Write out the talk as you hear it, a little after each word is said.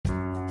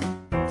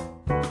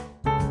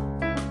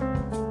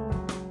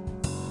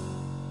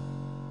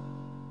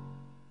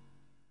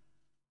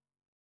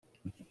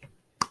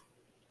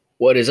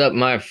What is up,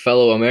 my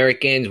fellow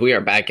Americans? We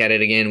are back at it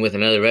again with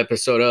another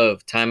episode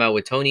of Time Out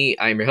with Tony.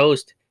 I'm your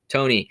host,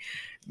 Tony.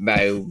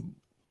 By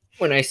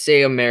when I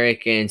say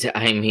Americans,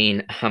 I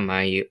mean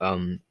my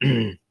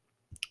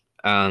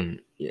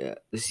yeah.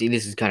 See,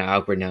 this is kind of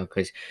awkward now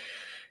because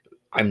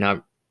I'm not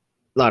a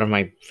lot of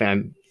my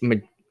a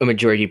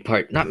majority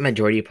part, not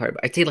majority part,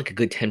 but I'd say like a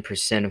good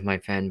 10% of my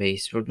fan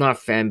base, or not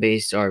fan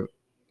base, our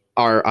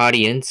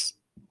audience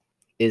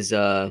is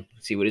let's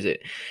see, what is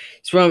it?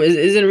 It's from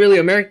isn't really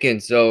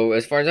American. So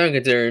as far as I'm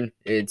concerned,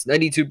 it's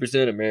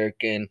 92%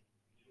 American,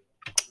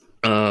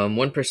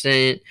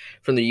 1%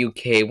 from the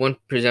UK,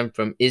 1%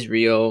 from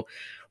Israel,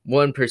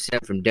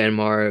 1% from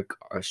Denmark,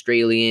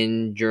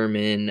 Australian,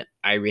 German,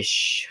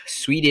 Irish,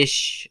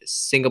 Swedish,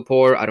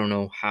 Singapore. I don't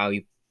know how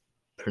you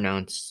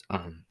pronounce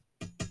a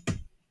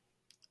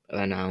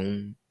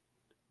noun.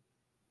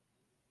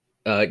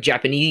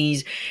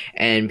 Japanese,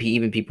 and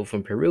even people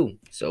from Peru.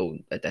 So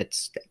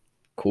that's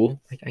cool.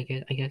 I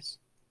guess.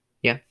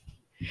 Yeah.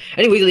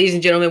 Anyway, ladies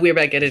and gentlemen, we are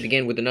back at it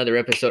again with another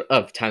episode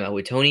of Time Out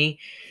with Tony.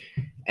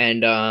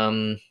 And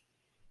I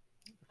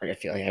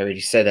feel like I already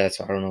said that,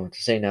 so I don't know what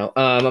to say now.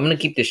 I'm gonna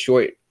keep this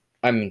short.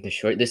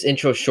 This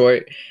intro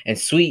short and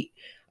sweet.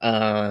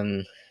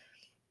 Like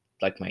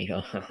my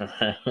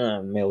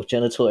male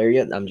genital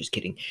area. I'm just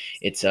kidding.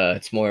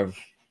 It's more of.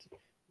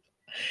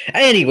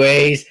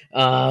 Anyways,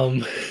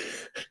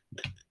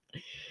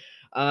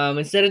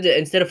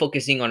 instead of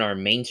focusing on our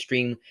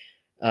mainstream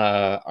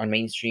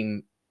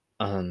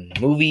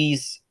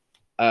movies,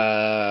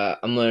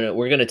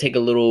 we're gonna take a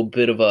little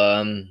bit of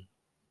a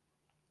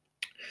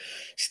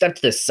step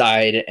to the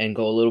side and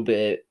go a little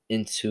bit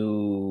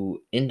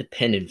into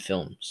independent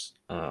films.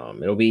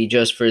 It'll be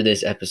just for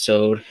this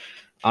episode.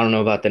 I don't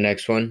know about the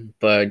next one,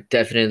 but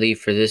definitely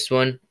for this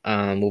one,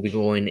 we'll be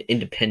going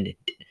independent.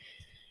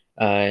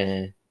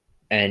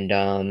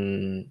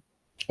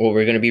 What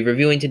we're going to be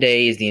reviewing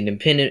today is the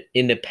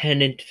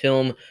independent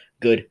film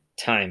Good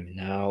Time.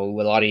 Now, a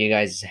lot of you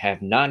guys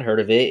have not heard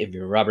of it. If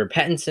you're a Robert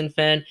Pattinson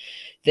fan,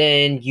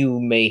 then you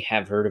may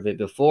have heard of it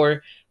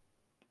before.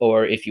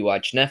 Or if you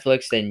watch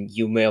Netflix, then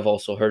you may have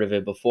also heard of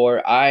it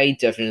before. I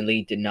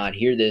definitely did not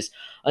hear this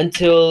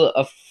until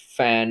a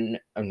friend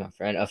of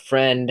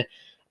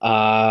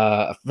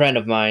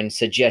mine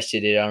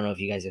suggested it. I don't know if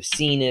you guys have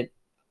seen it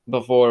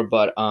before,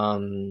 but I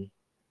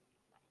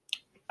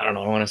don't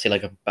know, I want to say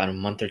like about a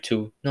month or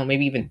two. No,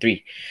 maybe even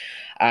 3.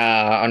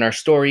 On our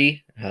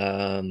story,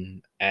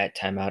 at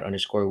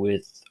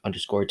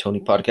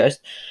timeout_with_Tony podcast.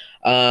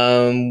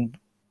 On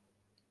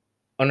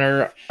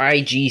our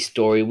IG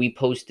story, we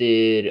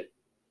posted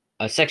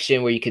a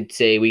section where you could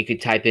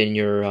type in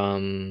your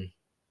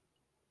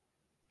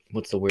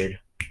what's the word?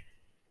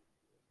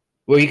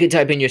 Where you could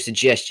type in your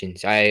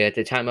suggestions. At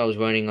the time I was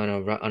running on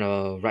a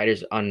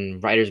writer's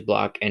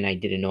block, and I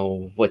didn't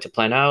know what to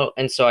plan out,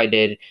 and so I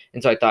did.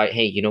 And so I thought,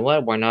 hey, you know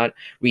what? Why not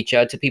reach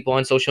out to people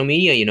on social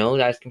media?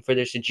 Asking for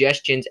their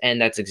suggestions, and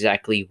that's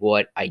exactly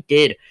what I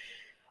did.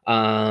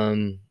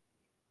 What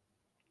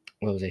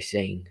was I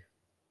saying?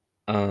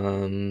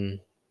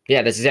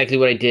 Yeah, that's exactly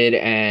what I did.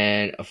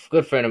 And a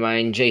good friend of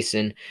mine,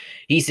 Jason,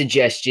 he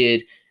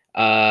suggested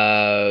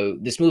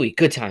this movie,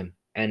 Good Time.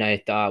 And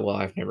I thought, well,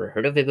 I've never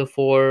heard of it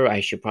before. I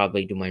should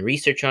probably do my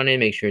research on it,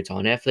 make sure it's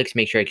on Netflix,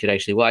 make sure I could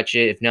actually watch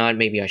it. If not,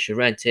 maybe I should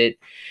rent it.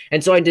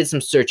 And so I did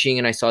some searching,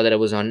 and I saw that it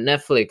was on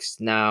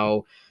Netflix.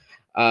 Now,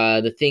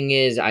 the thing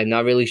is, I'm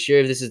not really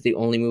sure if this is the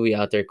only movie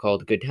out there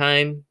called Good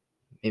Time.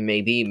 It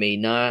may be, it may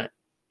not.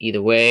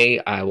 Either way,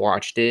 I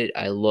watched it.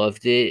 I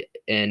loved it.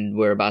 And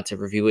we're about to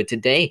review it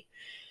today.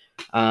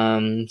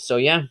 So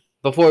yeah.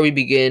 Before we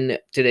begin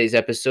today's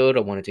episode, I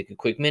want to take a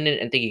quick minute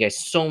and thank you guys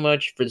so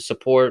much for the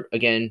support.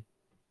 Again,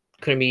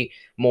 couldn't be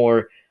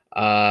more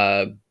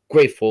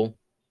grateful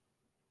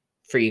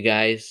for you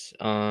guys.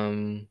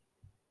 Yeah,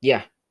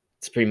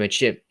 that's pretty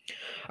much it.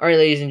 All right,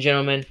 ladies and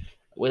gentlemen,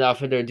 without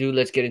further ado,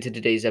 let's get into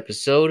today's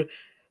episode.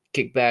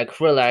 Kick back,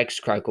 relax,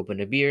 crack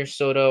open a beer,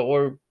 soda,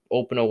 or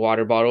open a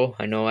water bottle.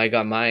 I know I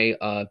got my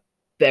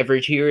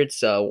beverage here.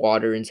 It's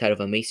water inside of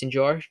a mason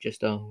jar.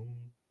 Just oh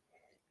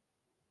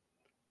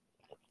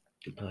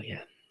yeah,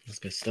 that's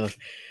good stuff.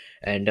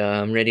 And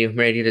I'm ready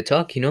to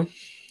talk.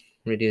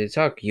 Ready to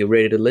talk. You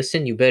ready to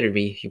listen? You better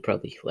be. You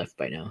probably left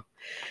by now.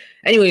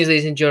 Anyways,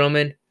 ladies and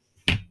gentlemen,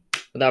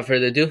 without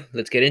further ado,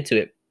 let's get into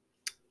it.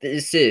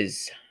 This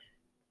is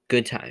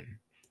Good Time.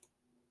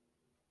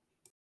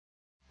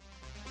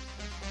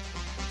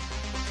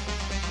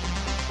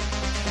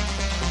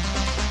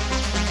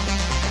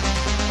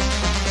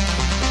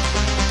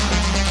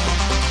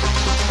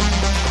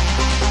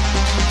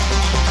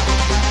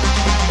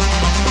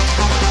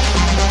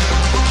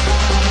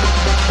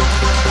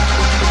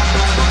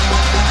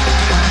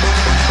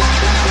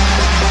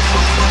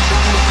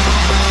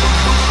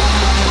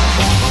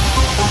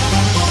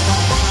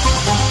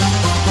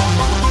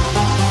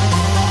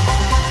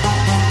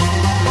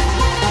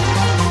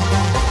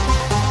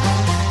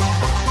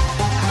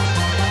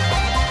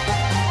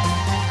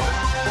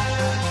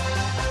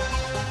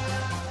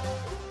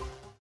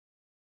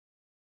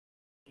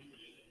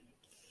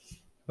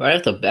 Right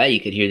off the bat,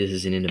 you could hear this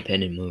is an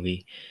independent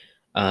movie.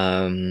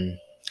 All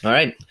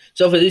right.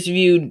 So for this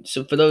review,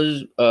 for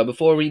those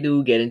before we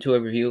do get into a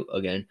review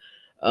again,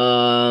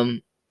 what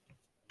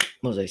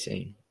was I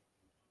saying?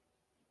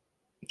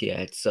 Yeah,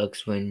 it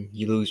sucks when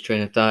you lose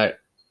train of thought.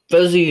 For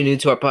those of you new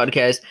to our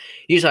podcast,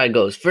 here's how it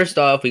goes. First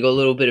off, we go a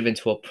little bit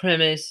into a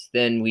premise,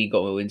 then we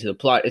go into the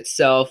plot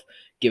itself,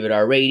 give it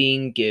our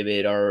rating, give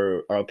it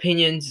our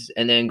opinions,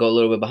 and then go a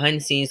little bit behind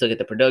the scenes, look at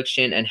the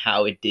production and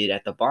how it did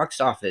at the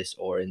box office,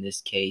 or in this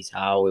case,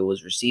 how it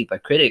was received by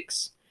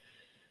critics.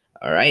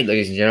 All right,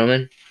 ladies and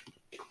gentlemen,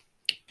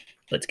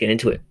 let's get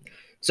into it.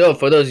 So,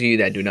 for those of you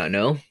that do not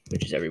know,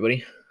 which is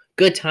everybody,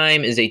 Good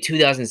Time is a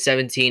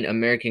 2017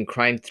 American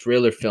crime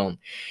thriller film.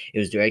 It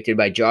was directed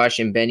by Josh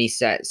and Benny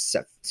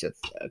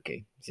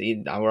Okay, see,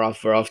 now we're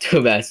off to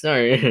a bad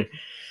start.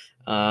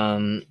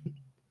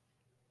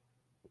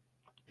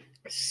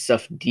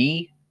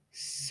 Safdie,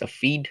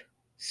 Safid,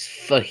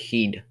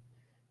 Safid,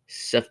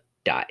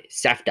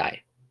 Safdie.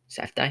 Is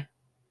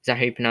that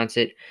how you pronounce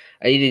it?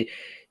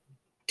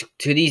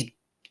 To these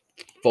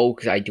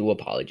folks, I do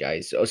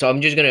apologize. So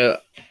I'm just gonna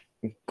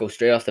go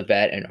straight off the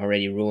bat and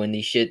already ruin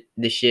this shit.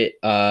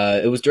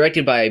 It was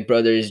directed by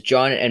brothers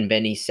John and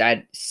Benny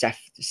Safdie.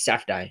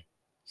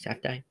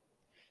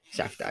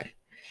 Safdie.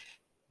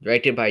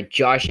 Directed by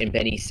Josh and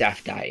Benny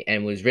Safdie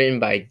and was written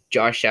by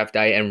Josh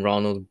Safdie and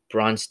Ronald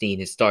Bronstein.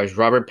 It stars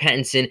Robert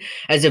Pattinson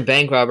as a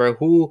bank robber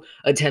who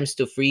attempts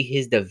to free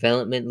his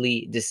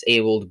developmentally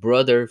disabled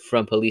brother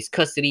from police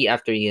custody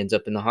after he ends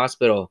up in the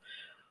hospital.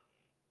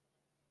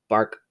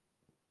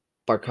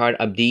 Barkhad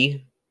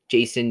Abdi,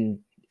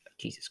 Jason,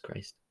 Jesus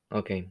Christ.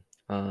 Okay.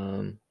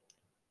 Already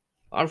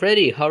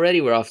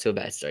we're off to a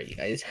bad start, you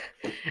guys.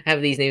 I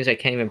have these names I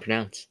can't even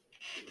pronounce.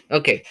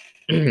 Okay.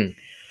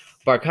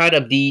 Barkhad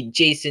Abdi,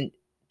 Jason,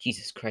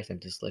 Jesus Christ, I'm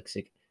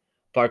dyslexic.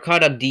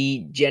 Barkhad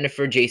Abdi,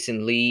 Jennifer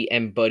Jason Lee,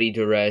 and Buddy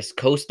Duress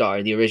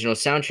co-star. The original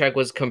soundtrack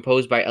was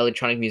composed by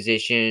electronic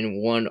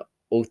musician One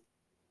Oh.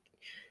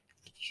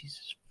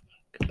 Jesus.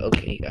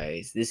 Okay,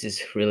 guys, this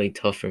is really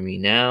tough for me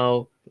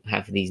now.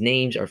 Half of these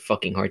names are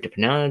fucking hard to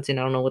pronounce, and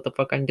I don't know what the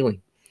fuck I'm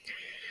doing.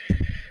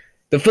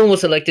 The film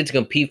was selected to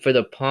compete for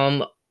the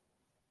Palme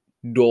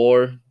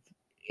d'Or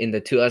in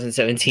the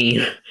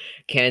 2017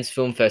 Cannes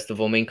Film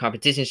Festival main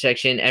competition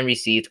section and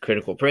received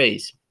critical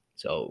praise.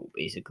 So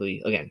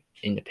basically, again,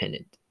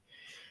 independent.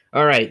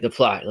 All right, the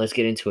plot. Let's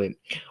get into it.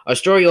 Our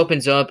story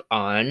opens up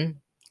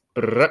on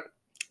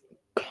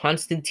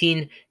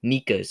Konstantin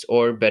Nikas,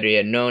 or better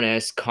yet known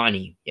as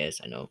Connie. Yes,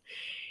 I know.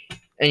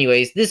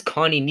 Anyways, this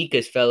Connie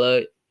Nikas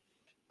fella,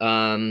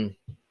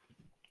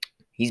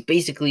 he's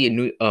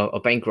basically a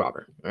bank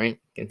robber, right?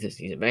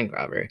 He's a bank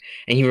robber,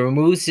 and he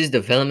removes his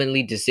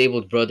developmentally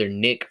disabled brother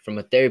Nick from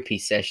a therapy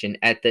session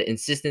at the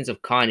insistence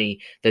of Connie.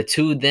 The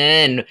two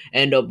then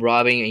end up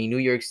robbing a New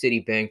York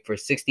City bank for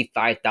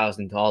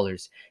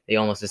 $65,000. They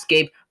almost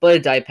escape, but a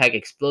dye pack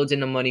explodes in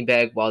the money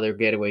bag while they're in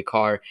their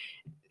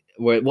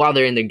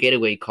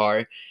getaway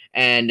car.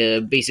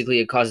 And basically,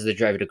 it causes the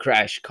driver to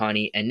crash.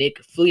 Connie and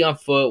Nick flee on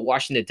foot,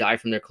 washing the dye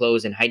from their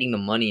clothes and hiding the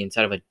money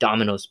inside of a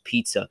Domino's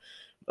pizza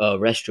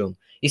restroom.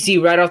 You see,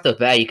 right off the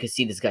bat, you can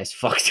see this guy's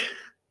fucked.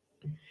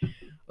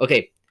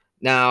 Okay,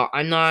 now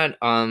I'm not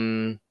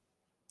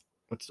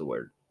what's the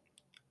word?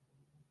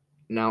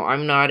 Now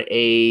I'm not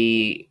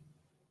a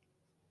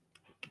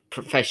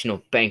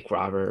professional bank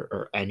robber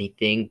or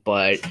anything,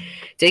 but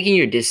taking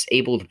your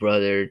disabled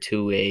brother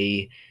to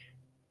a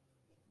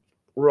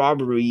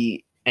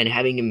robbery and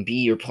having him be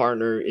your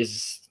partner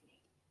is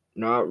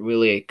not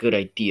really a good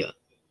idea.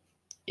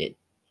 It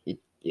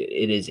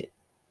isn't.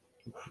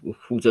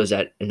 Who does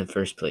that in the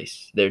first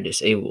place? They're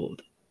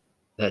disabled.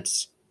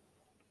 That's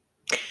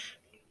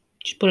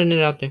just putting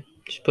it out there.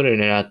 Just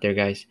putting it out there,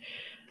 guys.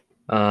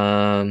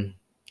 Yeah.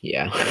 It's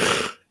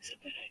a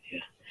bad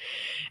idea.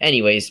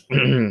 Anyways,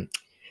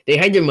 they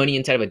hide their money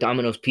inside of a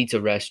Domino's pizza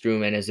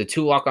restroom, and as the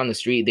two walk on the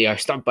street, they are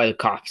stopped by the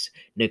cops.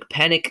 Nick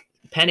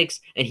panics,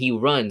 and he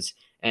runs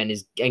and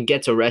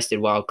gets arrested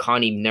while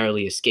Connie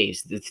narrowly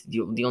escapes.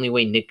 The only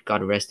way Nick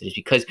got arrested is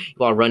because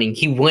while running,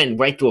 he went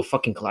right through a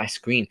fucking glass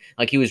screen.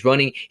 Like he was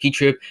running, he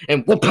tripped,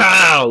 and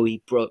whoop-pow!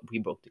 He broke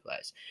the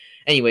glass.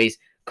 Anyways,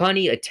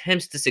 Connie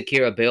attempts to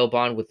secure a bail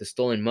bond with the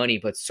stolen money,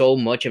 but so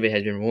much of it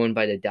has been ruined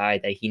by the dye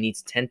that he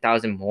needs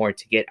 $10,000 more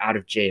to get out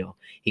of jail.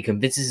 He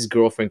convinces his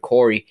girlfriend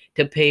Corey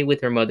to pay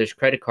with her mother's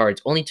credit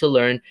cards, only to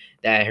learn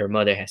that her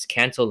mother has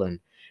canceled them.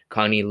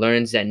 Connie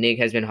learns that Nick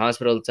has been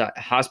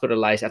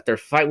hospitalized after a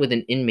fight with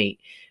an inmate.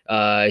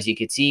 As you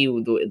can see,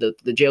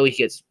 the jail he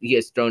gets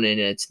thrown in,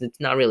 it's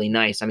not really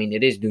nice. I mean,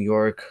 it is New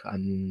York.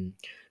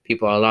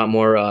 People are a lot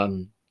more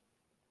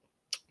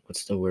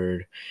what's the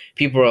word?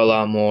 People are a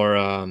lot more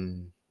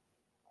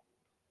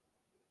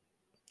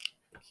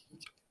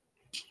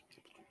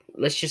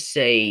let's just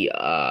say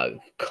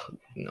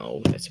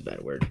no, that's a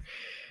bad word.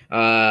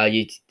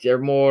 They're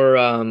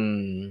more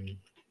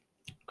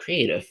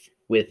creative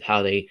with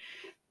how they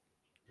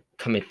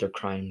commit their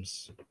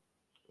crimes.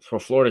 For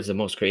Florida's the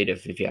most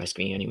creative, if you ask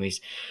me,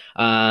 anyways.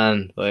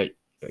 But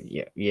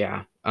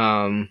yeah.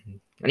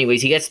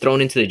 Anyways, he gets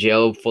thrown into the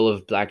jail full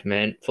of black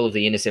men, full of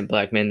the innocent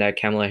black men that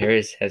Kamala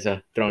Harris has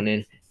thrown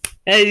in.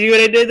 Hey, see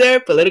what I did there?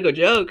 Political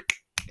joke.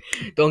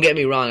 Don't get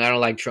me wrong, I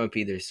don't like Trump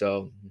either.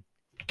 So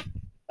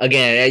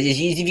again, if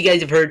you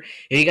guys have heard,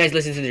 if you guys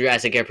listen to the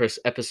Jurassic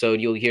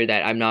episode, you'll hear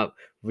that I'm not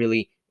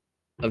really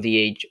of the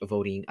age of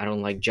voting. I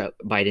don't like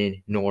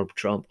Biden nor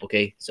Trump.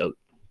 Okay, so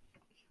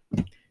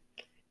but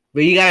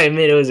you gotta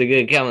admit it was a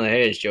good Kamala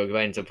Harris joke.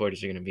 Biden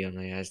supporters are gonna be on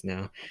my ass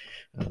now.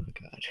 Oh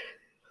god.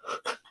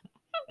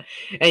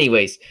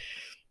 Anyways,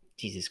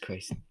 Jesus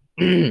Christ.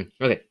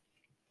 Okay,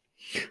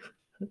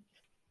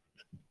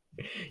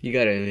 you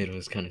gotta admit it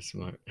was kind of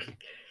smart.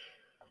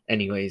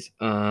 Anyways,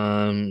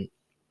 what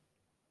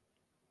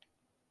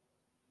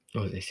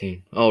was I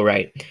saying? Oh,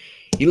 right.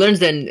 He learns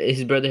that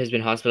his brother has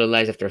been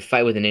hospitalized after a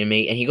fight with an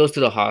inmate, and he goes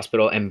to the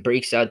hospital and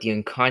breaks out the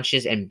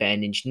unconscious and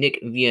bandaged Nick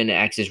via an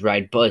Axis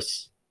ride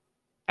bus.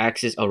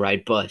 Axis a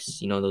ride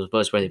bus. You know, those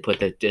bus where they put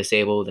the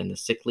disabled and the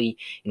sickly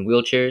in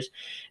wheelchairs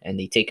and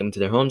they take them to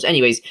their homes.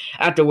 Anyways,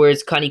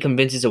 afterwards, Connie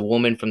convinces a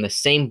woman from the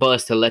same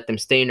bus to let them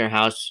stay in her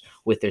house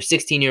with their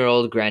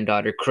 16-year-old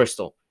granddaughter,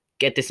 Crystal.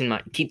 Get this in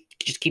mind. Keep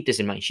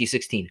this in mind. She's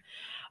 16.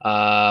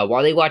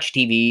 While they watch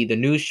TV, the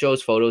news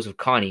shows photos of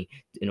Connie.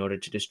 In order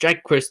to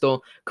distract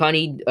Crystal,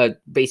 Connie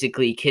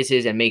basically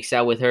kisses and makes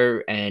out with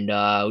her, and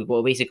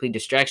basically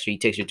distracts her. He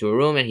takes her to a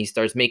room and he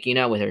starts making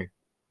out with her.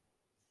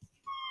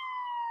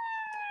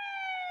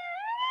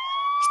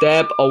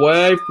 Step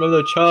away from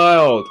the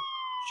child.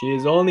 She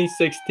is only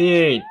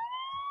 16.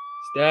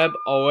 Step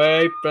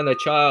away from the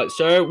child.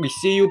 Sir, we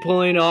see you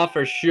pulling off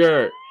her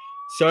shirt.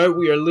 Sir,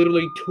 we are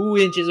literally 2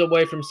 inches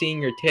away from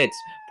seeing her tits.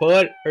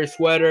 Put her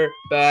sweater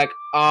back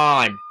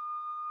on.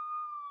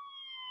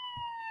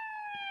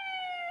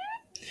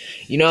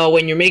 You know,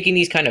 when you're making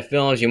these kind of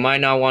films, you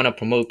might not want to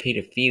promote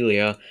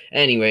pedophilia.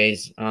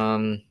 Anyways,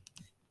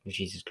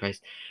 Jesus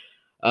Christ.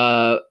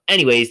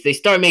 Anyways, they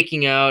start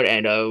making out,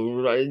 and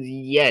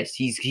yes,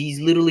 he's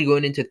literally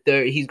going into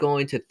third. He's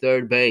going to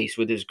third base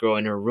with this girl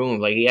in her room.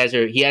 Like he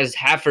has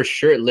half her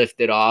shirt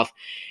lifted off,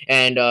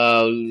 and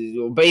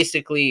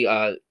basically,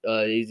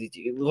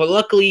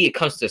 luckily it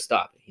comes to a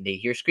stop. They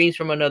hear screams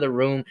from another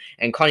room,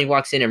 and Connie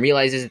walks in and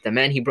realizes that the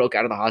man he broke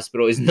out of the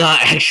hospital is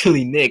not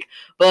actually Nick,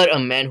 but a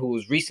man who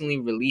was recently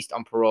released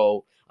on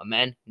parole, a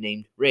man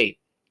named Ray.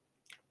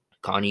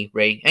 Connie,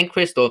 Ray, and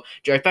Crystal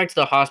drive back to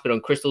the hospital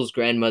in Crystal's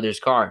grandmother's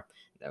car.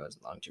 That was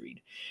long to read.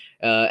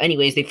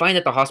 Anyways, they find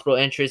that the hospital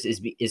entrance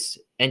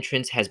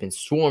has been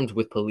swarmed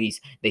with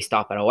police. They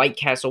stop at a White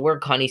Castle where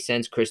Connie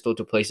sends Crystal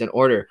to place an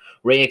order.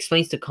 Ray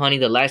explains to Connie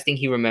the last thing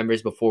he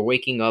remembers before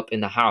waking up in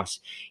the house.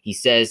 He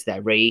says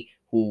that Ray,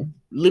 who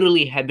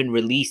literally had been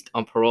released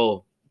on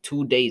parole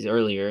 2 days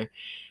earlier,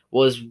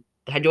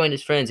 had joined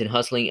his friends in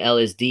hustling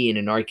LSD in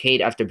an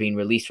arcade after being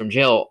released from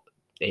jail.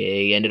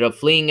 They ended up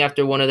fleeing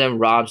after one of them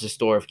robs a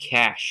store of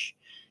cash.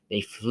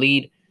 They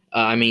fled to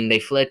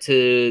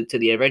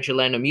the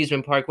Adventureland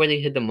amusement park where they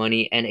hid the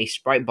money and a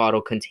Sprite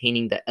bottle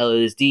containing the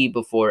LSD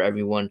before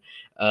everyone,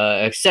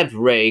 except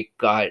Ray,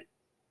 got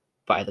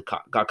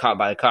caught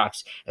by the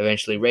cops.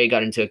 Eventually, Ray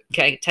got into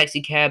a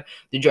taxi cab,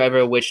 the driver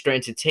of which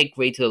threatened to take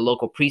Ray to the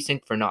local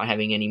precinct for not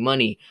having any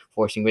money,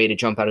 forcing Ray to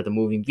jump out of the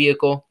moving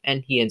vehicle,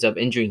 and he ends up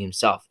injuring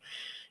himself.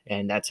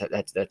 And that's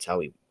how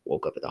he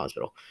woke up at the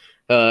hospital.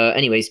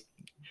 Anyways,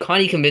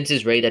 Connie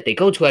convinces Ray that they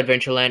go to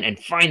Adventureland and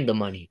find the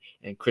money,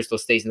 and Crystal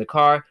stays in the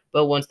car.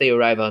 But once they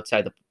arrive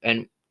Crystal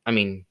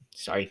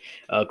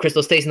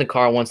stays in the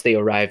car once they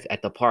arrive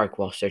at the park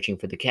while searching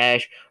for the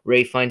cash.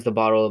 Ray finds the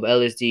bottle of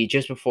LSD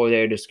just before they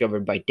are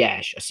discovered by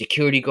Dash, a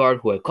security guard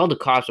who had called the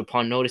cops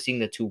upon noticing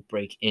the two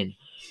break in.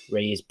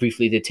 Ray is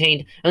briefly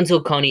detained until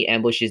Connie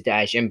ambushes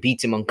Dash and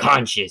beats him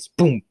unconscious.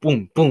 Boom,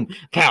 boom, boom,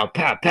 pow,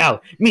 pow,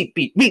 pow, meat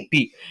beat, meat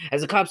beat.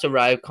 As the cops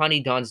arrive,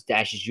 Connie dons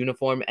Dash's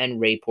uniform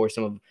and Ray pours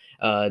some of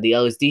the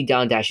LSD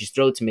down Dash's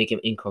throat to make him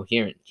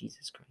incoherent.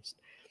 Jesus Christ.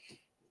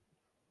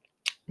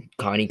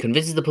 Connie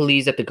convinces the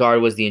police that the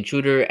guard was the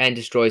intruder and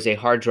destroys a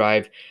hard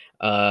drive.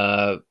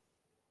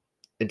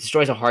 It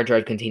destroys a hard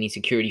drive containing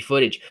security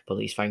footage.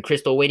 Police find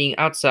Crystal waiting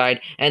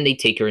outside, and they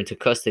take her into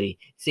custody.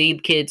 See,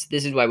 kids,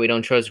 this is why we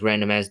don't trust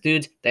random-ass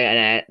dudes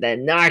that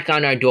knock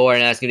on our door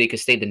and ask if they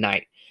could stay the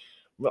night.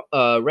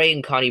 Ray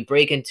and Connie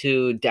break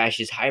into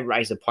Dash's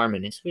high-rise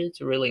apartment.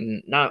 It's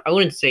really not, I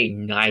wouldn't say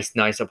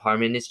nice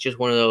apartment. It's just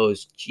one of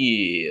those,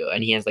 yeah,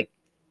 and he has, like,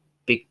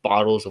 big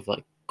bottles of,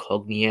 like,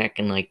 cognac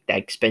and, like, that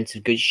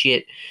expensive good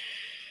shit.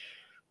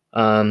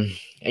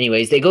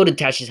 Anyways, they go to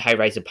Dash's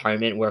high-rise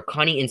apartment where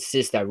Connie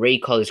insists that Ray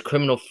call his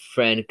criminal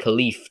friend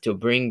Khalif to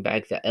bring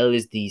back the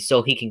LSD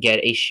so he can get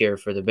a share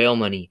for the bail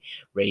money.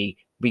 Ray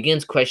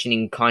begins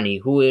questioning Connie,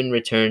 who in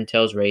return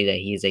tells Ray that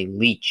he is a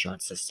leech on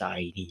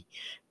society.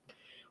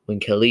 When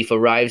Khalif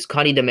arrives,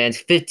 Connie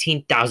demands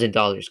 $15,000.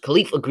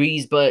 Khalif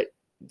agrees, but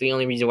the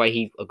only reason why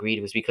he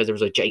agreed was because there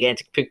was a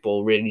gigantic pit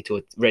bull ready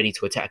to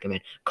attack him,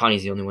 and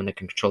Connie's the only one that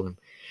can control him.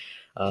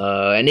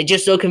 And it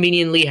just so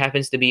conveniently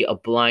happens to be a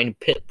blind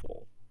pit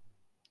bull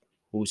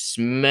who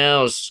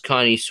smells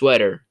Connie's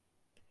sweater.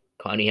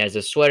 Connie has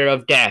a sweater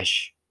of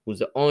Dash, who's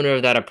the owner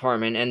of that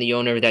apartment and the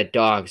owner of that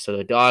dog. So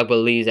the dog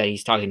believes that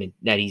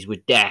he's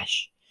with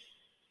Dash.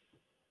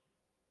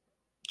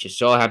 Just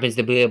so happens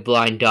to be a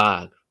blind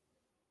dog.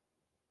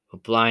 A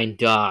blind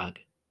dog.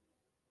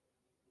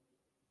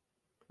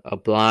 A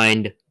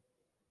blind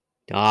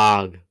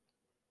dog.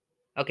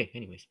 Okay,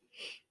 anyways.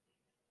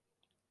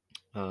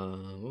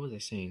 What was I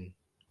saying?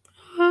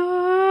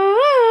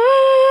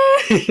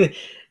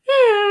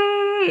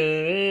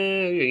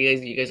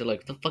 You guys are like,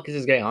 what the fuck is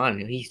this guy on?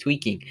 He's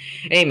tweaking.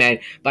 Hey man,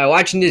 by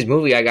watching this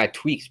movie, I got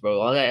tweaks,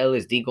 bro. All that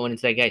LSD going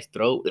into that guy's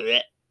throat.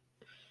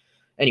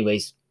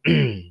 Anyways,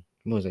 what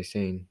was I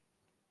saying?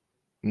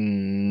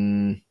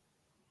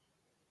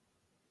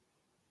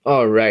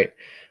 All right.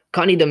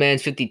 Connie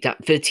demands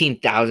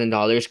 $15,000.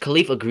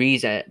 Khalif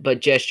agrees,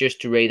 but gestures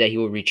to Ray that he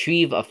will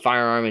retrieve a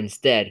firearm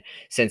instead.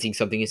 Sensing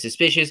something is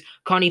suspicious,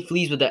 Connie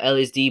flees with the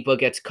LSD but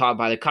gets caught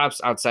by the cops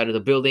outside of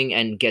the building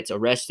and gets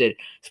arrested.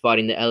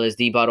 Spotting the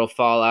LSD bottle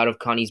fall out of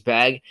Connie's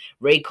bag,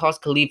 Ray calls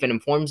Khalif and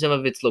informs him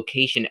of its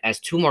location as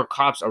two more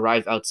cops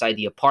arrive outside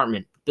the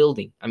apartment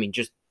building. I mean,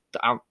 just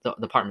the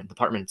apartment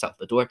itself,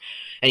 the door.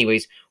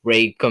 Anyways,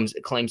 Ray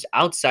climbs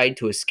outside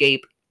to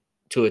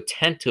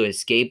attempt to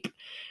escape,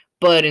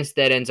 but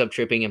instead ends up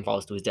tripping and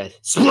falls to his death.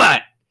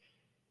 Splat!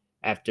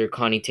 After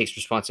Connie takes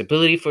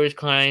responsibility for his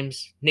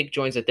crimes, Nick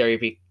joins a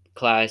therapy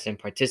class and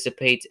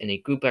participates in a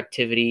group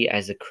activity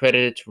as a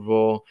credited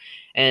role,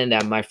 and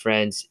that, my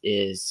friends,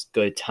 is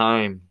good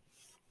time.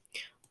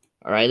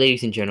 Alright,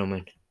 ladies and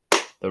gentlemen,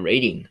 the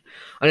rating.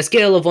 On a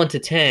scale of 1 to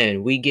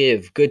 10, we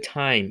give Good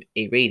Time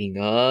a rating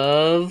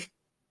of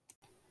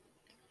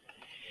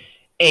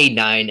a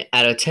 9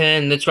 out of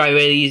 10. That's right,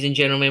 ladies and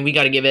gentlemen. We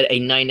got to give it a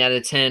 9 out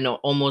of 10,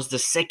 almost the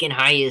second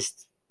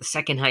highest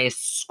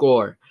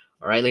score.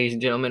 All right, ladies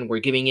and gentlemen, we're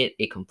giving it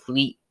a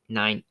complete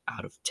 9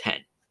 out of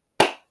 10.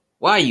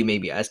 Why, you may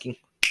be asking?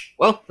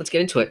 Well, let's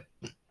get into it.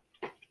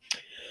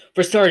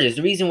 For starters,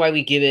 the reason why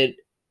we give it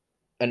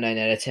a 9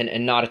 out of 10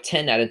 and not a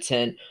 10 out of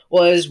 10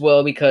 was,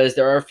 well, because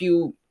there are a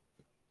few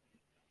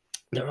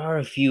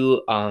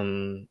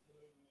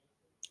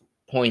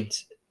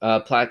points,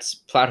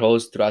 plot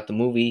holes throughout the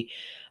movie,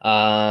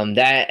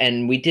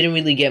 and we didn't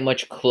really get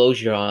much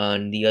closure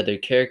on the other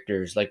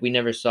characters. Like, we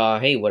never saw,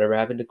 hey, whatever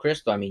happened to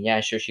Crystal? I mean,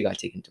 yeah, sure, she got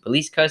taken to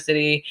police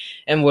custody,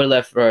 and we're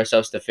left for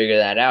ourselves to figure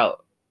that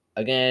out.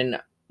 Again,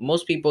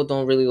 most people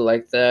don't really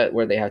like that,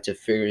 where they have to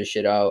figure the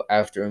shit out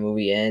after a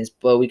movie ends,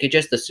 but we could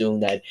just assume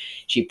that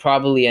she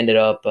probably ended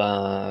up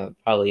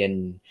probably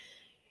in,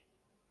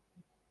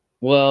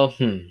 well,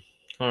 I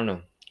don't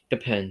know,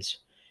 depends.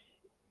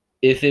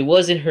 If it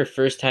wasn't her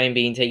first time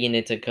being taken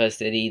into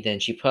custody, then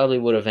she probably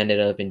would have ended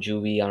up in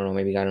juvie. I don't know,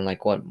 maybe gotten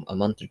like a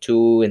month or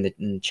two in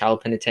the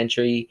child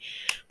penitentiary.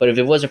 But if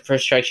it was a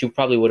first strike, she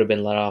probably would have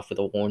been let off with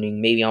a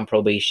warning, maybe on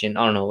probation.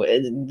 I don't know.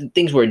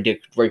 Things work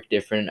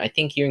different. I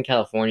think here in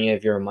California,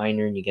 if you're a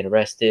minor and you get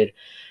arrested,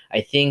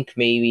 I think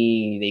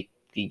maybe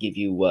they give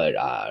you what,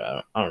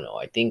 I don't know.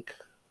 I think.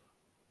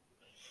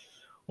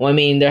 Well, I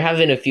mean, there have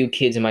been a few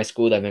kids in my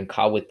school that have been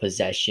caught with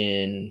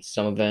possession,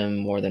 some of them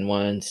more than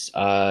once.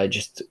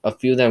 Just a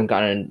few of them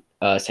gotten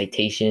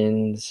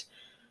citations.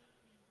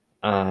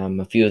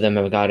 A few of them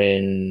have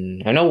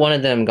gotten. I know one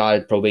of them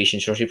got probation,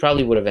 so she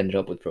probably would have ended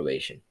up with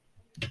probation.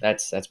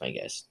 That's my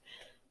guess.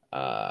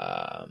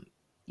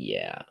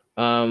 Yeah.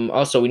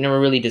 Also, we never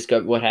really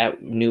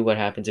discovered knew what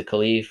happened to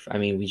Khalif. I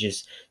mean, we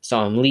just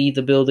saw him leave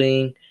the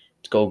building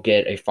to go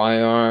get a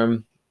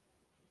firearm.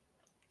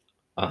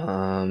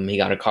 He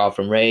got a call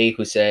from Ray,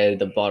 who said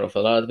the bottle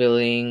fell out of the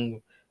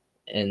building,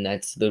 and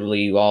that's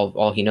literally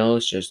all he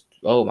knows. Just,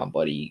 oh, my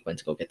buddy went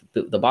to go get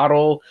the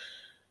bottle.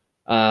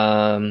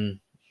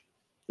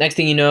 Next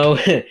thing you know,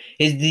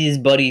 his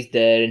buddy's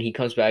dead, and he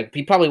comes back.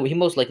 He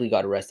most likely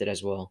got arrested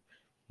as well,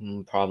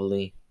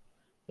 probably,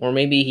 or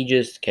maybe he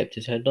just kept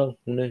his head low.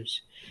 Who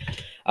knows?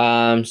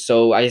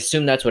 So I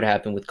assume that's what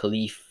happened with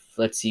Khalif.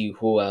 Let's see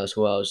who else.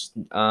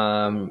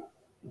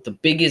 The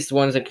biggest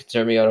ones that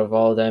concern me out of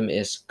all of them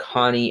is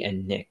Connie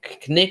and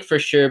Nick. Nick for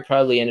sure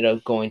probably ended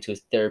up going to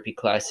his therapy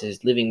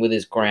classes, living with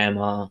his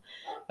grandma,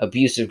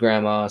 abusive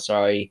grandma,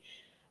 sorry.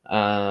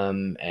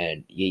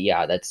 And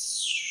yeah,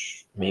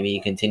 that's, maybe he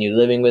continued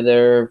living with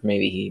her.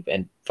 Maybe he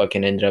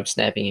fucking ended up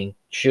snapping and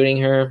shooting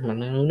her.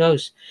 Who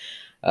knows?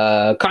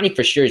 Connie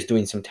for sure is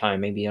doing some time.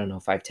 Maybe, I don't know,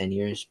 5-10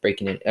 years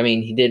breaking it. I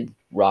mean, he did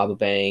rob a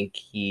bank.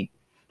 He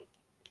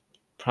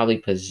probably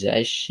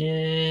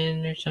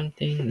possession or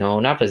something. No,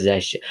 not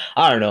possession.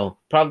 I don't know.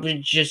 Probably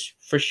just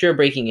for sure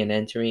breaking and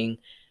entering.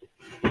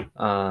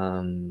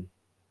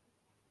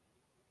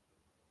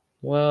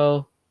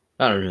 Well,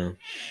 I don't know.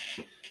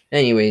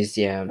 Anyways,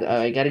 yeah,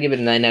 I gotta give it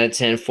a 9 out of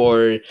 10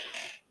 for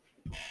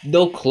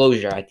no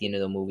closure at the end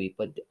of the movie.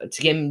 But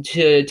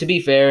to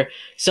be fair,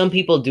 some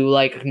people do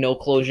like no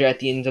closure at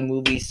the end of the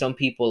movie. Some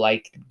people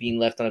like being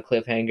left on a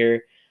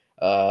cliffhanger.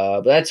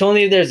 But that's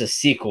only if there's a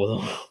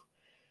sequel, though.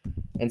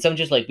 And some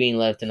just like being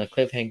left in a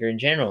cliffhanger in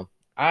general.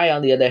 I,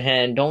 on the other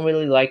hand, don't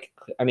really like.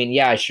 I mean,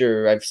 yeah,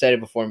 sure, I've said it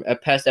before.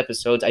 Past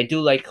episodes, I do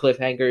like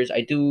cliffhangers.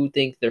 I do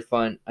think they're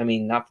fun. I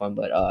mean, not fun,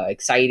 but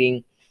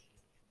exciting.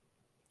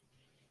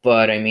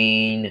 But I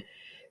mean,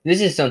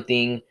 this is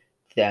something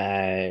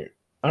that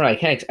I don't know. I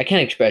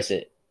can't express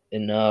it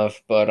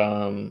enough. But I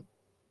don't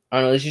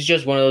know. This is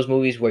just one of those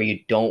movies where you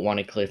don't want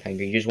a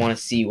cliffhanger. You just want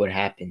to see what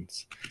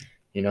happens.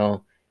 You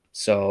know.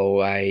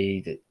 So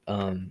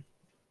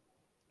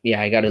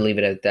yeah, I got to leave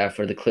it at that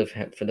for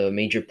the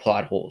major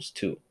plot holes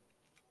too.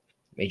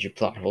 Major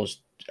plot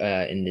holes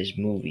in this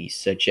movie,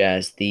 such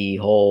as the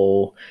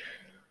whole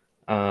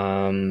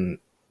um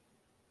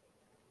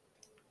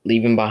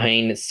leaving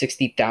behind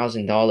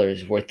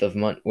 $60,000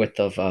 worth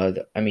of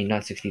I mean,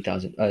 not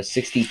 60,000,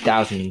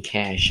 60,000 in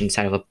cash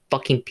inside of a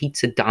fucking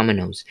Pizza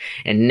Domino's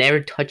and never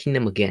touching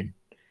them again.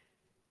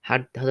 How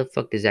the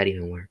fuck does that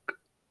even work?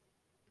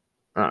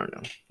 I don't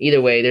know.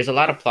 Either way, there's a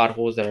lot of plot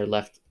holes that are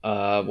left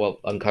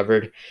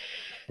uncovered.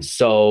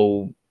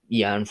 So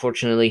yeah,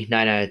 unfortunately,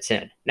 9 out of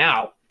 10.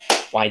 Now,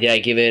 why did I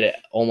give it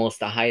almost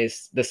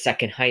the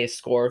second highest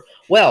score?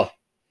 Well,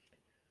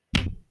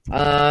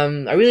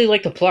 I really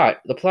like the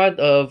plot. The plot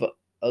of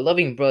a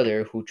loving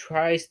brother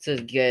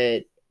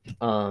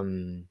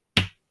um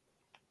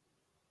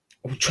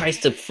who tries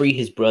to free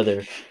his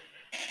brother.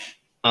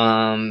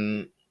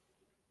 Um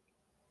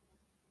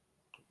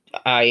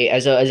I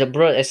as a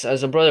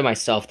brother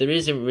myself, there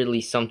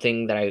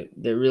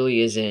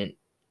really isn't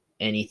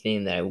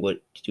anything that I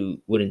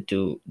wouldn't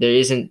do. There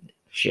isn't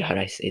shit, how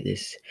do I say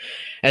this?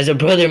 As a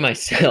brother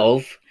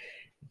myself,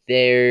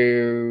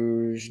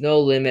 there's no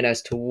limit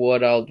as to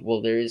what I'll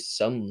well, there is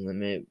some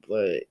limit,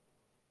 but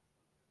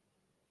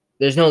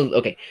there's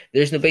no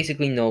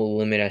basically no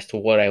limit as to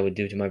what I would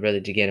do to my brother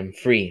to get him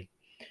free.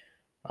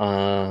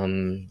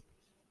 Um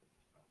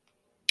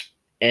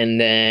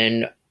and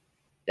then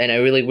and I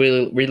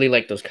really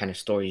like those kind of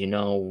stories,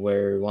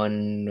 where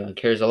one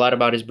cares a lot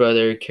about his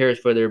brother, cares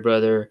for their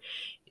brother,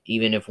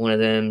 even if one of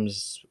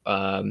them's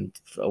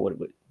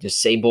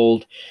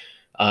disabled.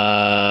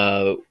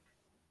 Uh,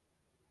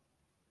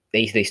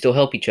 they still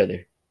help each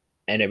other,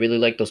 and I really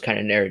like those kind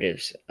of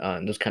narratives,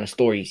 those kind of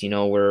stories,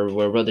 where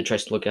a brother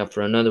tries to look out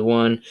for another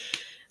one.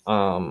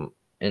 And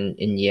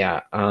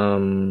yeah,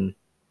 I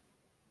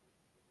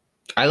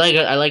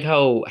like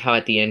how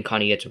at the end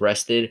Connie gets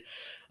arrested.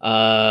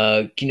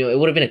 It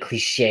would have been a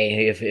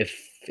cliche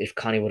if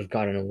Connie would have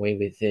gotten away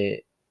with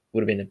it.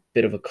 Would have been a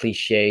bit of a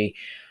cliche.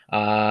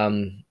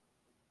 Um,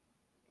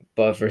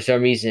 but for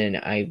some reason,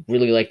 I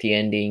really like the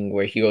ending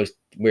where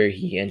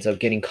he ends up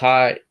getting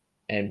caught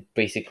and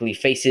basically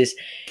faces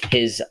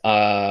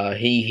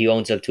he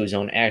owns up to his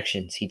own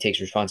actions. He takes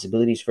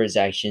responsibilities for his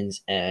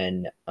actions,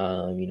 and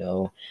I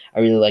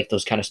really like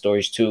those kind of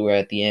stories too, where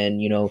at the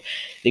end,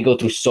 they go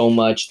through so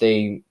much.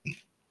 They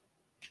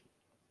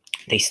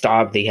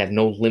stop. They have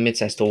no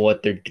limits as to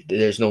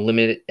there's no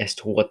limit as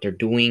to what they're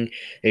doing.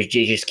 They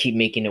just keep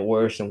making it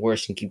worse and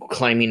worse and keep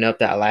climbing up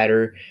that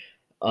ladder.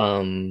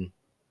 Um,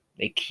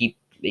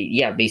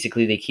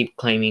 basically they keep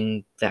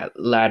climbing that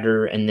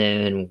ladder, and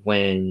then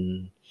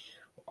when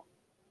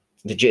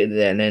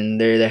and then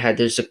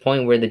there's a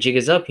point where the jig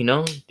is up.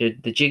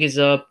 The jig is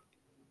up.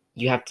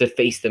 You have to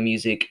face the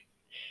music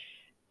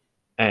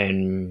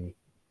and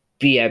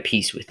be at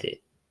peace with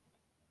it.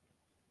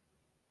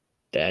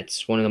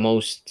 That's one of the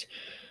most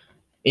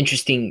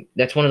interesting.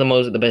 That's one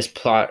of the best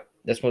plot.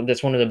 That's one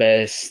of the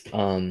best.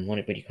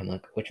 What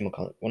do you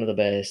call it? One of the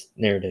best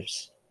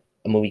narratives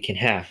a movie can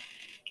have.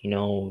 You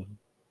know,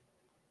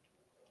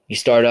 you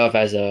start off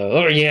as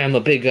oh yeah, I'm a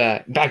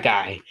bad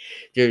guy.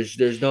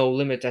 There's no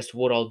limit as to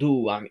what I'll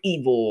do. I'm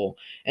evil,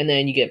 and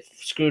then you get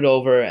screwed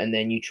over, and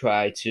then you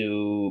try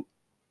to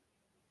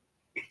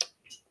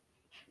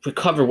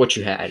recover what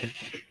you had.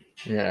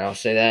 Yeah, I'll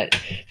say that.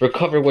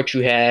 Recover what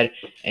you had,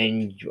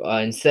 and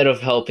instead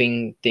of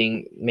making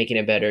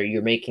it better,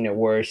 you're making it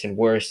worse and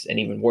worse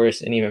and even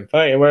worse and even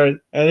fucking worse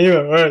and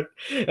even worse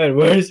and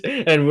worse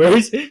and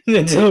worse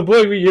until the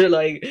point where you're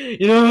like,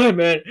 you know what,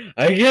 man,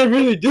 I can't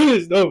really do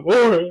this no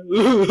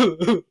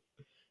more.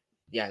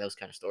 Yeah, those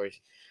kind of stories.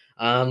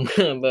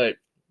 But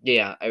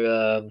yeah,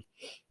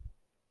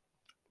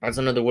 that's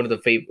another one of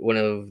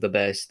the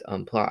best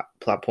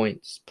plot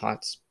points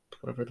plots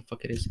whatever the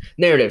fuck it is,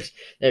 narratives.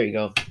 There you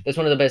go. That's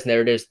one of the best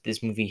narratives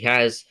this movie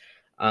has.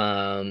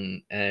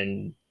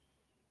 And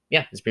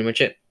yeah, that's pretty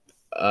much it.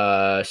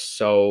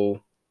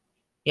 So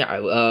yeah,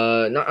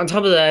 on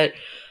top of that,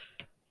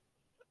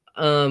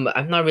 I'm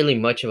not really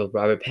much of a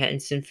Robert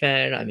Pattinson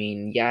fan. I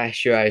mean, yeah,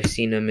 sure, I've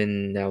seen him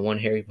in that one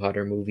Harry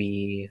Potter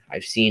movie.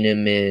 I've seen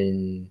him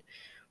in.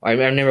 I've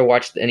never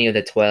watched any of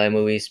the Twilight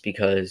movies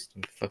because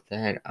fuck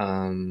that.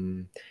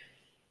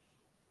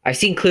 I've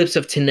seen clips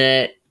of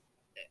Tenet.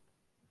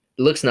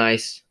 It looks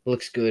nice. It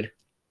looks good.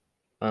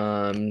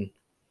 Um,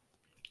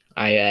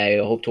 I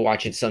hope to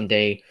watch it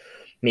someday.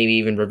 Maybe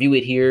even review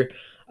it here.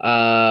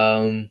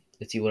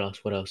 Let's see what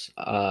else. What else?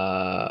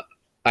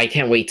 I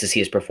can't wait to see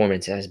his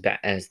performance as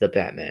the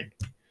Batman.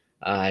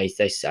 I've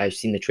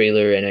seen the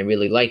trailer and I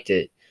really liked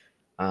it.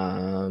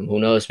 Who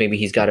knows? Maybe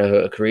he's got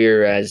a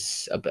career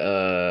as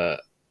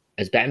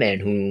Batman.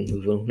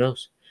 Who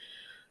knows?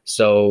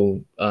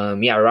 So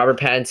yeah, Robert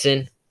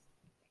Pattinson,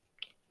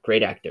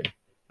 great actor.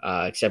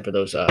 except for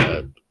those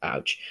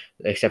ouch,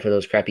 except for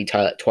those crappy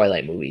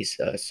Twilight movies.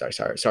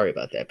 Sorry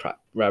about that,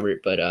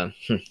 Robert. But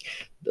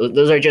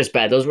those are just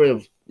bad. Those were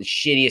the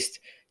shittiest,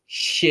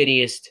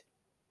 shittiest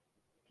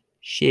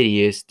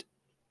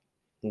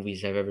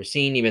movies I've ever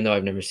seen. Even though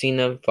I've never seen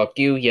them. Fuck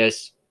you.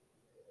 Yes.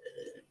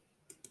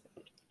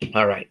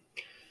 All right.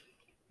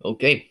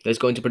 Okay, let's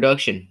go into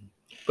production.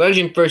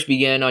 Production first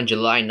began on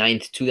July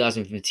 9th,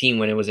 2015,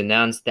 when it was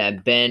announced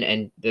that Ben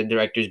and the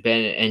directors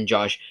Ben and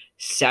Josh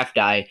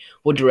Safdie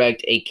would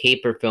direct a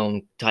caper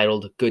film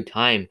titled Good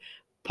Time.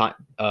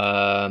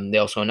 They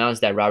also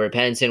announced that Robert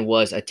Pattinson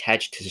was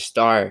attached to the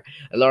star.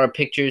 A lot of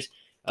pictures.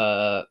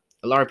 Uh,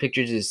 a lot of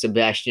pictures is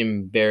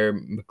Sebastian Bear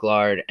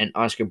McLeod and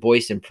Oscar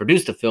Boyson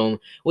produced the film,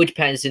 which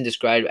Pattinson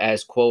described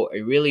as, quote, a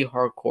really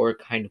hardcore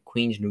kind of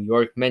Queens, New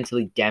York,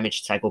 mentally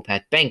damaged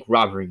psychopath bank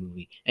robbery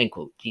movie, end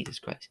quote. Jesus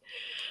Christ.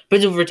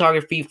 Principal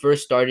photography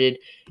first started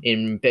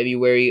in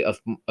February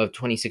of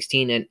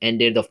 2016 and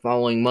ended the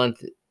following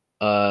month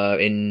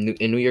in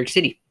New York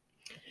City.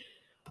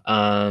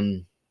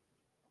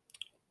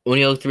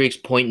 O'Neill Thrigg's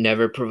Point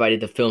Never provided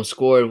the film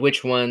score,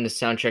 which won the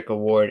soundtrack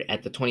award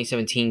at the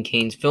 2017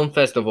 Cannes Film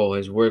Festival.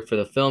 His work for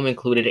the film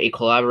included a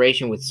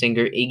collaboration with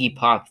singer Iggy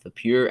Pop, The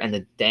Pure, and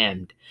The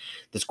Damned.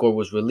 The score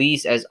was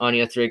released as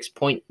Anya Thrigg's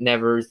Point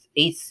Never's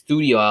eighth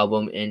studio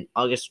album in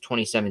August of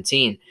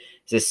 2017.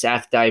 The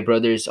Safdie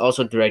brothers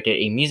also directed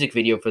a music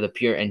video for The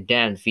Pure and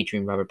Damned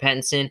featuring Robert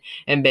Pattinson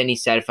and Benny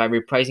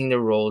Safdie reprising their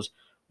roles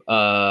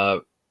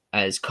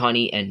as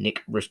Connie and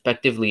Nick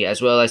respectively,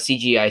 as well as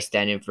CGI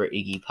stand-in for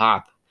Iggy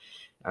Pop.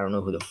 I don't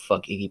know who the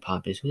fuck Iggy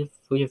Pop is. Who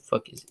the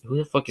fuck is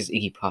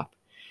Iggy Pop?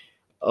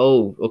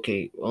 Oh,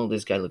 okay. Well,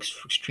 this guy looks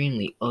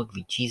extremely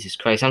ugly. Jesus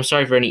Christ. I'm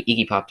sorry for any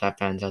Iggy Pop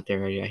fans out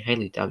there. I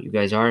highly doubt you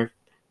guys are.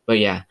 But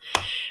yeah.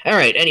 All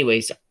right.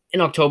 Anyways,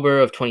 in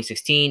October of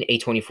 2016,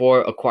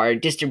 A24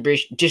 acquired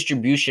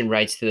distribution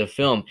rights to the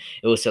film.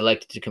 It was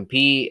selected to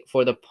compete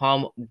for the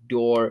Palme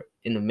d'Or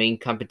in the main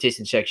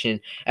competition section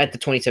at the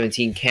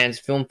 2017 Cannes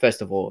Film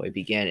Festival. It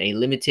began a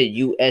limited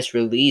U.S.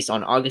 release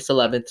on August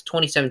 11th,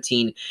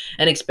 2017,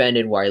 and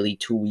expanded widely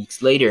 2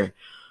 weeks later.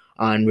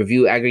 On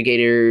review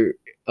aggregator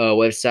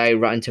website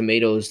Rotten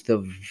Tomatoes,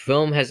 the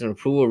film has an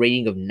approval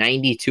rating of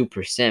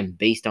 92%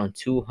 based on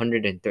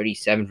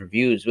 237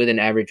 reviews with an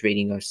average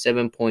rating of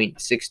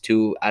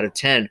 7.62 out of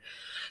 10.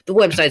 The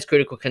website's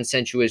critical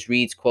consensus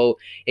reads, quote,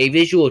 a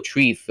visual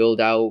treat filled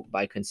out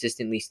by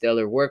consistently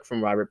stellar work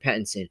from Robert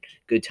Pattinson.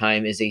 Good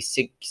Time is a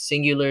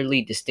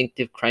singularly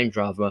distinctive crime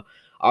drama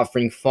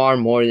offering far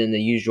more than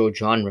the usual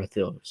genre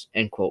thrills,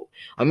 end quote.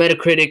 On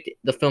Metacritic,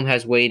 the film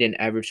has weighed an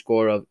average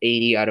score of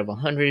 80 out of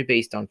 100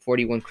 based on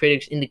 41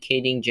 critics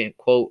indicating,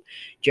 quote,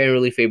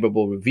 generally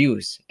favorable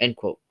reviews, end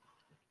quote.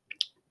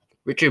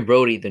 Richard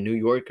Brody, the New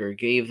Yorker,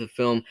 gave the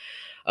film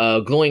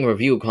a glowing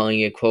review, calling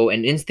it, quote,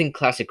 an instant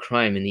classic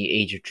crime in the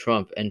age of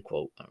Trump, end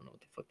quote. I don't know what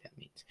the fuck that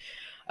means.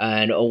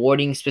 And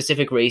awarding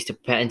specific praise to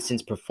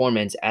Pattinson's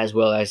performance as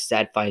well as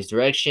Safdie's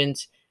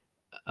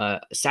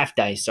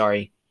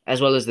as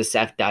well as the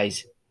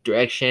Safdie's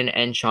direction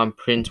and Sean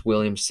Prince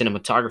Williams'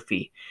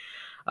 cinematography.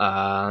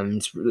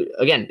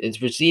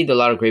 It's received a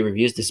lot of great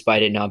reviews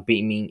despite it not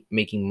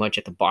making much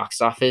at the box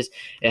office.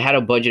 It had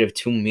a budget of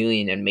 $2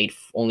 million and made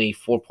only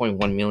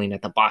 $4.1 million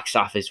at the box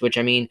office, which,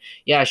 I mean,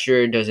 yeah,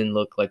 sure, it doesn't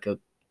look like a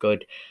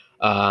good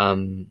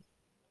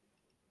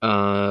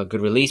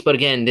good release, but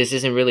again, this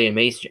isn't really a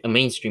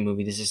mainstream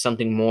movie. This is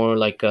something more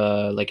like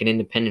an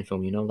independent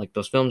film, like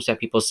those films that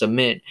people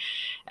submit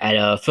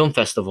at film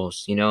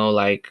festivals,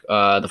 like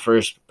the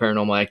first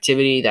Paranormal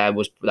Activity that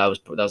was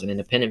an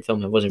independent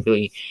film. It wasn't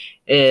really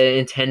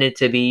intended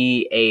to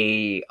be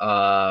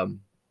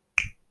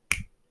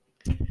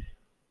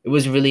it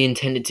wasn't really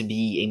intended to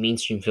be a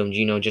mainstream film,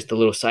 just a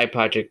little side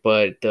project,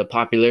 but the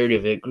popularity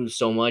of it grew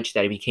so much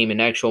that it became an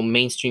actual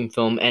mainstream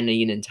film and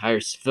an entire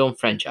film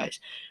franchise.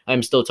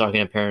 I'm still talking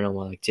about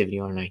Paranormal Activity,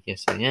 aren't I?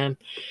 Yes, I am.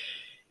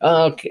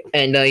 Okay,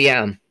 and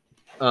yeah.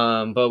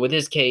 But with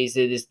this case,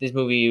 this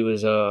movie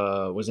was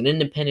an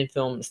independent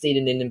film, stayed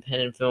an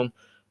independent film,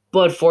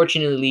 but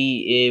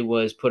fortunately, it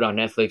was put on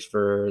Netflix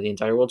for the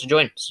entire world to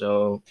join.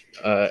 So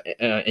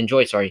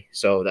enjoy. Sorry.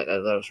 So that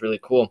was really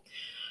cool.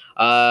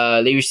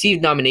 They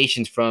received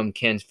nominations from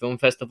Cannes Film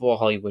Festival,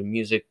 Hollywood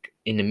Music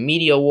in the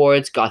Media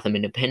Awards, Gotham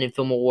Independent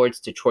Film Awards,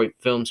 Detroit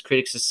Film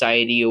Critics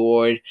Society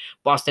Award,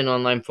 Boston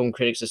Online Film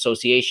Critics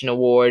Association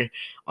Award,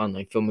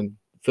 Online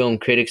Film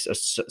Critics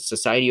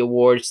Society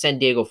Award, San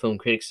Diego Film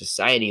Critics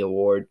Society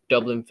Award,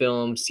 Dublin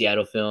Film,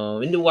 Seattle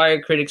Film,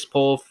 IndieWire Critics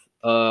Poll,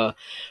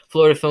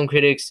 Florida Film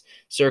Critics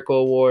Circle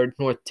Award,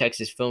 North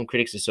Texas Film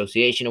Critics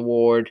Association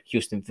Award,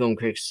 Houston Film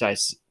Critics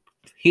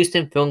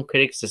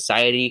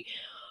Society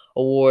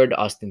Award,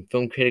 Austin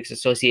Film Critics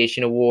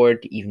Association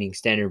Award, Evening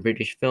Standard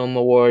British Film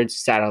Awards,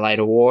 Satellite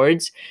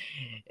Awards,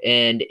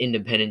 and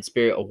Independent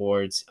Spirit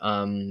Awards.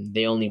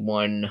 They only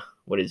won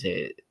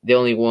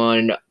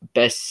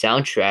Best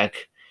Soundtrack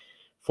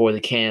for the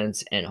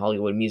Cannes and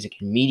Hollywood Music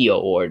and Media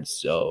Awards.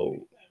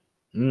 So,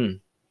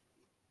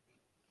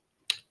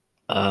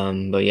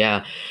 but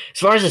yeah, as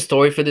far as the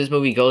story for this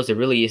movie goes, there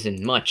really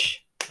isn't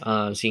much.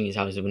 seeing as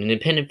how it's an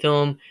independent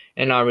film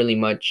and not really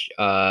much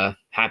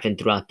happened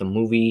throughout the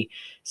movie,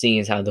 seeing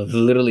as how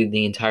literally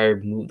the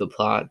entire the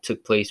plot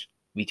took place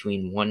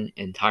between one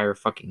entire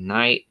fucking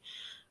night.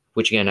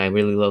 Which again, I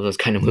really love those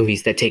kind of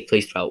movies that take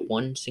place throughout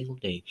one single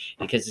day,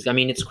 because I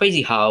mean it's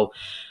crazy how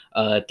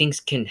things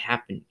can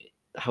happen,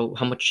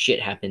 how much shit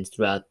happens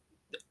throughout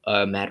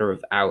a matter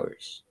of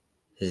hours.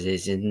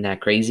 Isn't that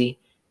crazy?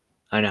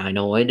 I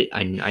know I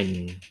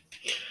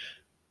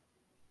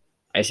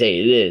say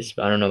it is,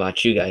 but I don't know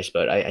about you guys,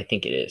 but I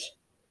think it is.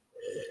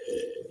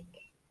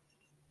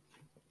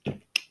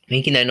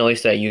 Making that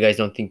noise that you guys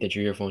don't think that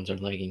your earphones are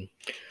lagging.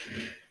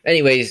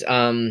 Anyways,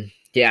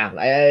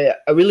 yeah,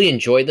 I really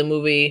enjoyed the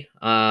movie.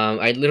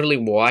 I literally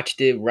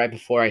watched it right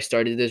before I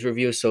started this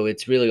review, so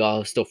it's really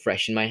all still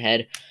fresh in my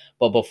head.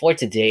 But before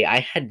today, I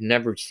had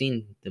never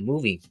seen the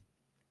movie.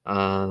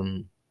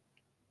 Um,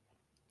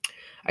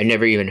 I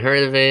never even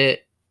heard of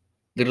it.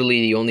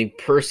 Literally, the only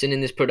person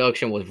in this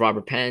production was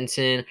Robert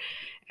Pattinson.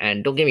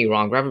 And don't get me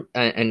wrong, Robert,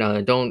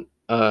 don't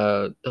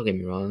get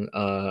me wrong.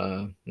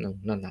 No,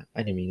 not that.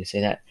 I didn't mean to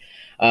say that.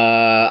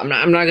 I'm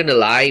not gonna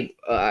lie.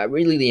 I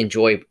really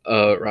enjoy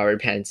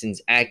Robert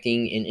Pattinson's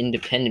acting in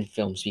independent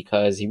films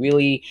because he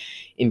really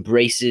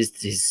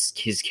embraces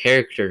his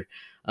character.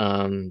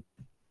 Um,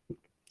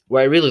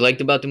 what I really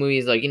liked about the movie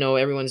is, like,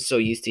 everyone's so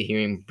used to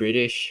hearing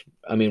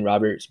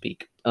Robert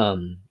speak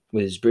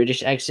with his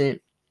British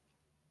accent.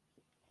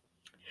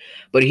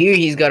 But here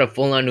he's got a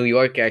full on New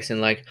York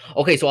accent. Like,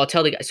 okay, so I'll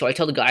tell the guy. So I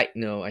tell the guy.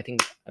 No, I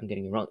think I'm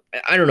getting it wrong.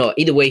 I don't know.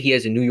 Either way, he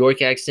has a New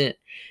York accent,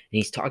 and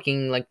he's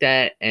talking like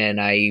that. And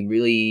I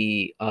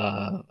really,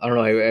 I don't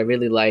know. I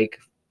really like.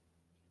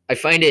 I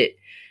find it.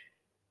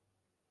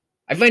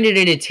 I find it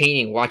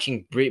entertaining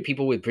watching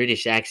people with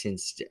British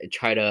accents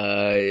try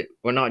to,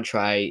 or not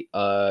try,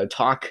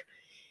 talk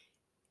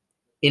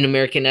in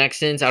American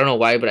accents. I don't know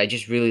why, but I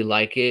just really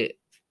like it.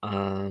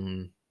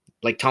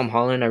 Like Tom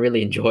Holland, I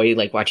really enjoy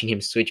like watching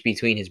him switch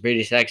between his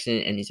British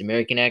accent and his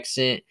American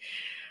accent.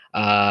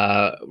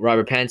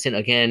 Robert Pattinson,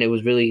 again, it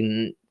was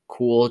really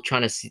cool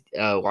trying to see,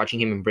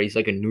 watching him embrace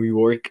like a New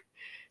York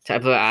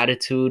type of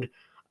attitude.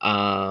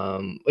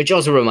 Which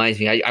also reminds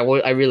me,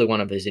 I really want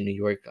to visit New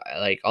York.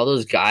 Like all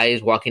those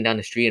guys walking down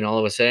the street, and all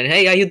of a sudden,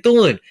 hey, how you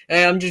doing?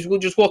 Hey, we're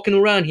just walking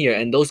around here,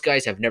 and those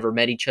guys have never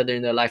met each other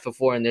in their life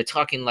before, and they're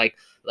talking like,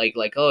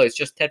 oh, it's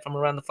just Ted from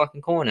around the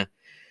fucking corner,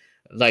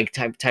 like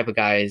type of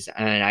guys.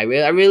 And I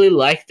really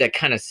like that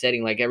kind of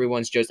setting. Like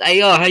everyone's just, hey,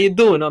 yo, how you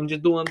doing? I'm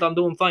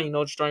doing fine.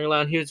 Just driving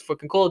around here. It's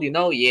fucking cold,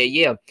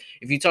 Yeah.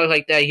 If you talk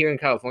like that here in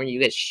California, you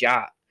get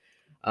shot.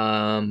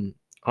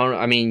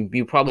 I mean,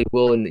 you probably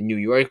will in New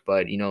York,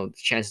 but the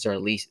chances are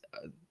at least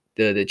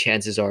the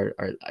chances are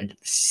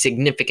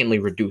significantly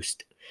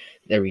reduced.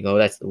 There we go.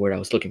 That's the word I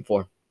was looking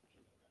for.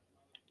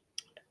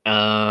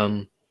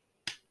 Yeah,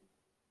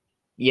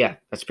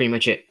 that's pretty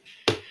much it.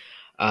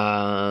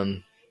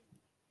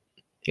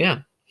 Yeah,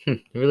 there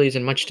really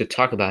isn't much to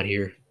talk about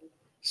here.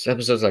 This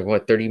episode's like,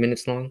 what, 30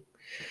 minutes long?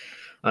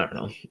 I don't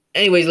know.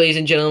 Anyways, ladies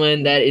and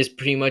gentlemen, that is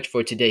pretty much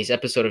for today's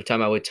episode of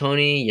Time Out with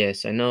Tony.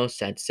 Yes, I know,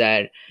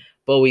 sad,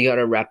 but we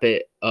gotta wrap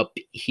it up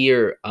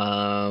here.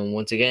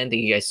 Once again,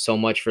 thank you guys so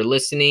much for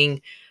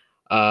listening.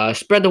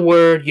 Spread the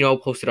word,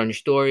 post it on your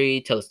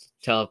story,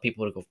 tell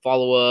people to go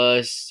follow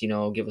us,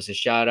 give us a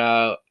shout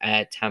out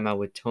at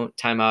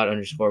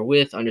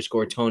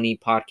timeout_with_Tony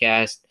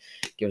podcast.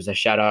 Give us a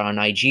shout out on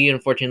IG.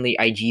 Unfortunately,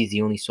 IG is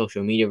the only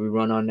social media we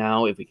run on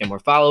now. If we get more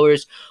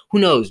followers, who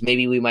knows,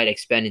 maybe we might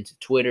expand into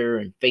Twitter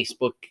and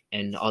Facebook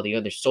and all the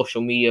other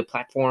social media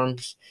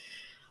platforms.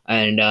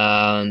 And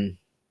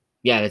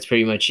yeah, that's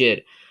pretty much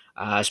it.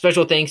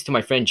 Special thanks to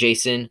my friend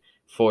Jason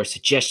for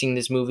suggesting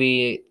this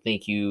movie.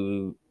 Thank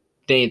you.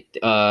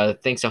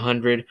 Thanks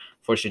 100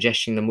 for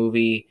suggesting the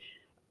movie.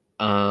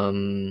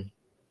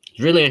 It's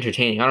really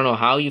entertaining. I don't know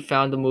how you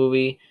found the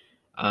movie,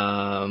 but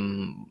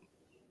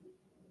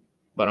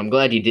I'm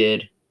glad you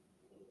did.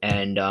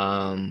 And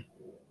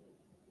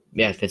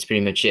yeah, that's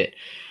pretty much it.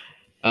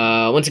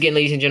 Once again,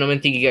 ladies and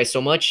gentlemen, thank you guys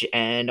so much,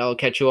 and I'll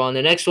catch you all on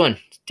the next one.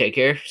 Take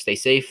care, stay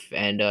safe,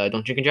 and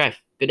don't drink and drive.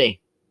 Good day.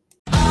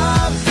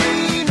 I've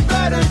seen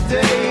better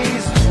days.